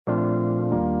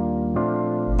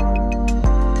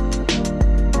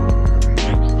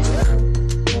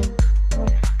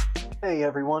Hey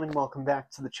everyone, and welcome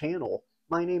back to the channel.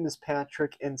 My name is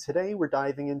Patrick, and today we're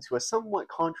diving into a somewhat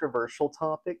controversial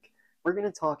topic. We're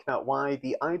going to talk about why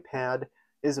the iPad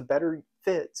is a better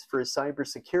fit for a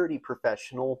cybersecurity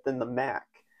professional than the Mac.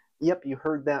 Yep, you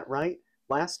heard that right.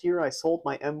 Last year I sold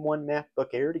my M1 MacBook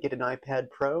Air to get an iPad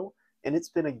Pro, and it's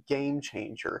been a game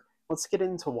changer. Let's get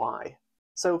into why.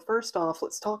 So first off,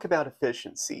 let's talk about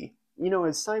efficiency. You know,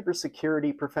 as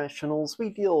cybersecurity professionals, we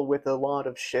deal with a lot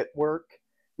of shit work.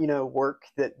 Work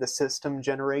that the system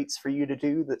generates for you to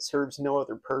do that serves no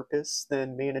other purpose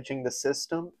than managing the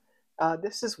system.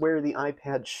 This is where the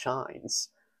iPad shines.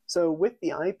 So with the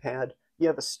iPad, you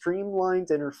have a streamlined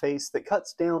interface that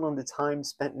cuts down on the time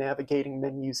spent navigating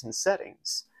menus and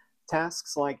settings.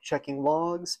 Tasks like checking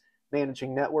logs,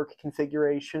 managing network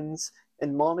configurations,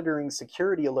 and monitoring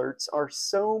security alerts are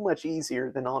so much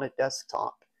easier than on a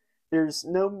desktop. There's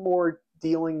no more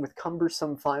dealing with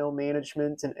cumbersome file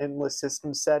management and endless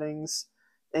system settings.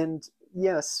 And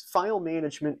yes, file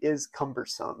management is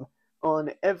cumbersome on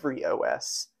every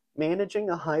OS. Managing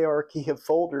a hierarchy of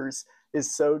folders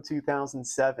is so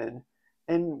 2007.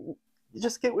 And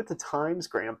just get with the times,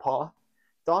 Grandpa.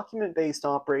 Document-based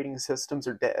operating systems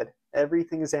are dead.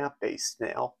 Everything is app-based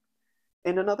now.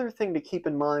 And another thing to keep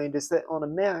in mind is that on a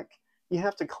Mac, you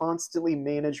have to constantly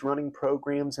manage running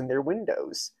programs in their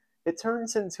windows. It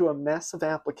turns into a mess of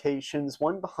applications,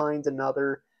 one behind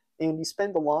another, and you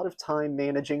spend a lot of time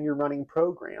managing your running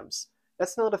programs.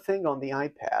 That's not a thing on the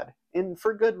iPad, and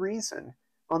for good reason.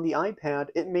 On the iPad,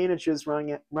 it manages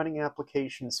running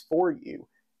applications for you,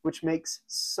 which makes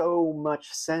so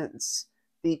much sense.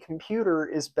 The computer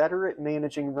is better at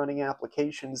managing running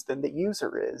applications than the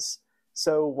user is,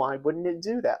 so why wouldn't it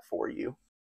do that for you?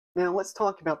 Now let's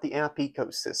talk about the app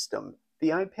ecosystem. The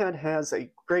iPad has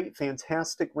a great,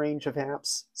 fantastic range of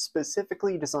apps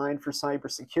specifically designed for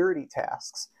cybersecurity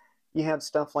tasks. You have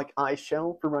stuff like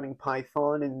iShell for running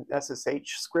Python and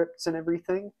SSH scripts and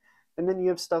everything, and then you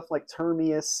have stuff like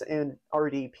Termius and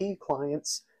RDP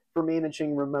clients for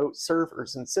managing remote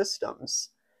servers and systems.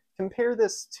 Compare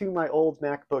this to my old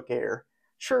MacBook Air.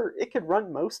 Sure, it could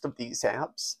run most of these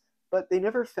apps, but they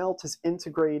never felt as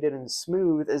integrated and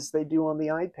smooth as they do on the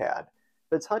iPad.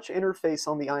 The touch interface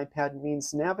on the iPad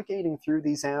means navigating through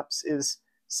these apps is,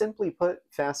 simply put,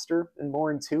 faster and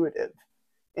more intuitive.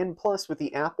 And plus, with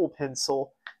the Apple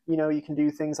Pencil, you can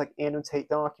do things like annotate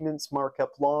documents, mark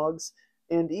up logs,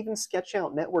 and even sketch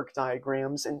out network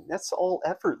diagrams, and that's all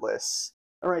effortless.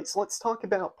 Alright, so let's talk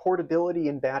about portability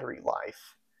and battery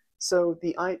life. So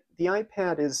the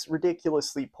iPad is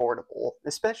ridiculously portable,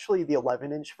 especially the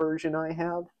 11-inch version I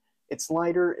have. It's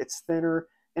lighter, it's thinner,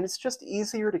 and it's just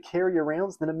easier to carry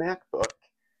around than a MacBook.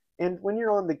 And when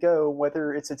you're on the go,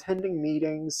 whether it's attending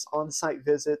meetings, on-site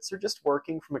visits, or just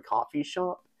working from a coffee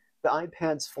shop, the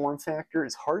iPad's form factor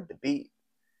is hard to beat.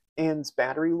 And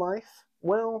battery life?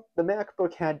 Well, the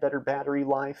MacBook had better battery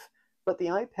life, but the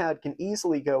iPad can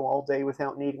easily go all day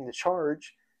without needing to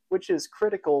charge, which is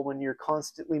critical when you're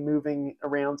constantly moving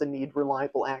around and need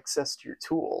reliable access to your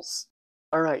tools.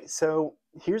 Alright, so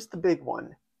here's the big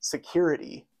one: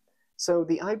 security. So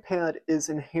the iPad is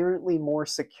inherently more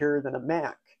secure than a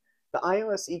Mac. The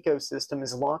iOS ecosystem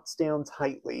is locked down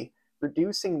tightly,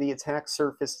 reducing the attack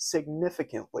surface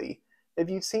significantly. If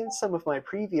you've seen some of my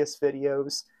previous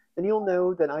videos, then you'll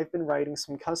know that I've been writing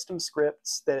some custom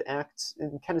scripts that act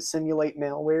and kind of simulate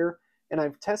malware, and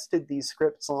I've tested these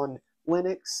scripts on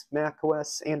Linux,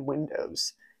 macOS, and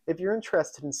Windows. If you're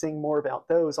interested in seeing more about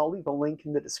those, I'll leave a link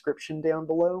in the description down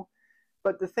below.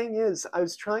 But the thing is, I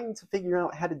was trying to figure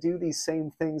out how to do these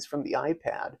same things from the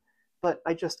iPad, but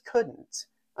I just couldn't.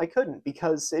 I couldn't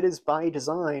because it is by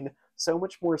design so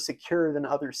much more secure than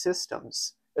other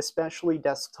systems, especially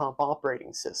desktop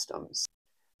operating systems.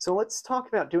 So let's talk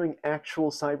about doing actual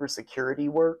cybersecurity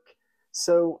work.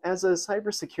 So as a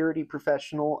cybersecurity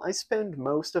professional, I spend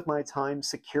most of my time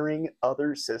securing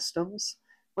other systems.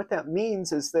 What that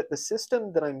means is that the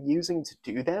system that I'm using to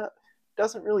do that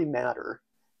doesn't really matter.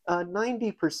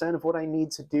 90% of what I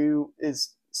need to do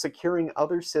is securing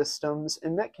other systems,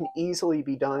 and that can easily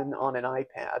be done on an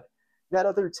iPad. That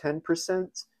other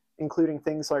 10%, including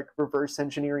things like reverse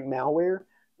engineering malware,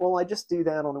 well, I just do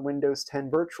that on a Windows 10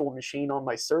 virtual machine on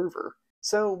my server.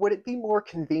 So would it be more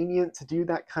convenient to do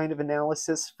that kind of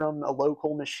analysis from a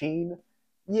local machine?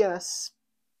 Yes,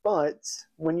 but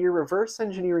when you're reverse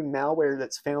engineering malware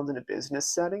that's found in a business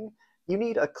setting, you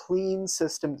need a clean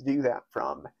system to do that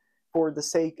from, for the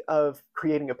sake of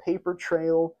creating a paper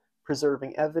trail,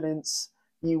 preserving evidence.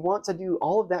 You want to do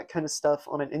all of that kind of stuff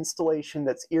on an installation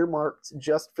that's earmarked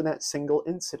just for that single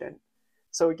incident.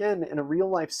 So again, in a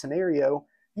real-life scenario,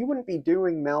 you wouldn't be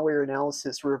doing malware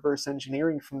analysis or reverse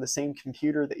engineering from the same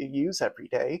computer that you use every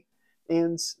day,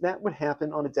 and that would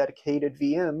happen on a dedicated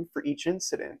VM for each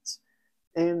incident.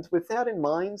 And with that in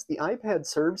mind, the iPad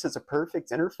serves as a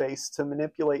perfect interface to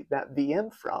manipulate that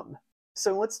VM from.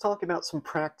 So let's talk about some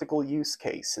practical use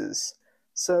cases.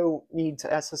 So, need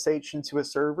to SSH into a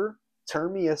server?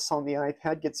 Termius on the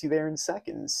iPad gets you there in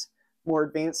seconds. More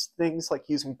advanced things like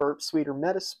using Burp Suite or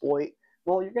Metasploit,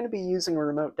 well, you're going to be using a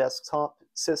remote desktop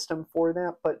system for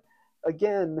that, but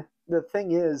again, the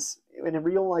thing is, in a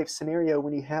real-life scenario,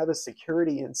 when you have a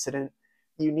security incident,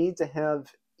 you need to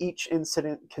have each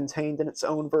incident contained in its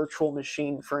own virtual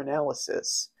machine for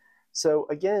analysis. So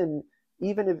again,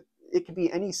 even if it could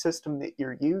be any system that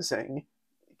you're using,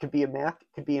 it could be a Mac, it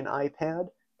could be an iPad,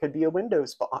 it could be a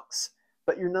Windows box,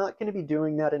 but you're not going to be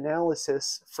doing that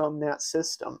analysis from that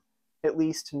system, at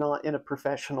least not in a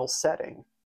professional setting.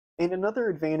 And another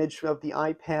advantage of the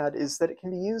iPad is that it can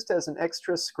be used as an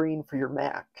extra screen for your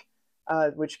Mac,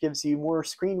 which gives you more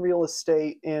screen real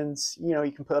estate, and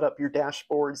you can put up your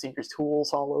dashboards and your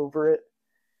tools all over it.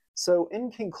 So in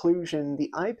conclusion,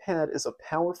 the iPad is a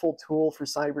powerful tool for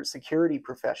cybersecurity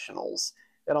professionals.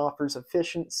 It offers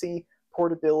efficiency,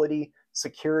 portability,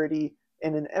 security,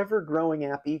 and an ever-growing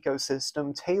app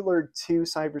ecosystem tailored to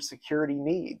cybersecurity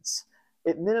needs.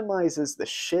 It minimizes the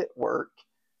shit work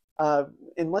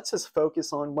and lets us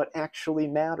focus on what actually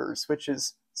matters, which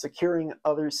is securing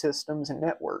other systems and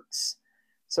networks.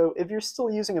 So if you're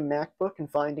still using a MacBook and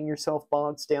finding yourself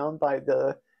bogged down by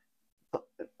the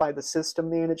system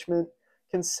management,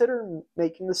 consider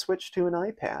making the switch to an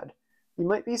iPad. You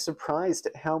might be surprised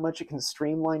at how much it can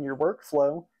streamline your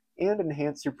workflow and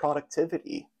enhance your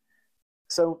productivity.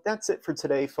 So that's it for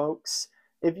today, folks.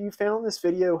 If you found this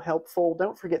video helpful,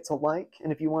 don't forget to like,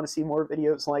 and if you want to see more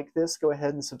videos like this, go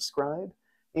ahead and subscribe,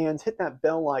 and hit that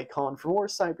bell icon for more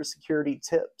cybersecurity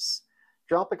tips.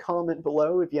 Drop a comment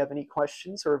below if you have any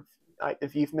questions, or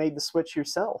if you've made the switch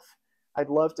yourself. I'd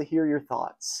love to hear your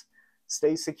thoughts.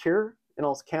 Stay secure, and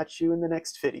I'll catch you in the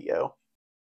next video.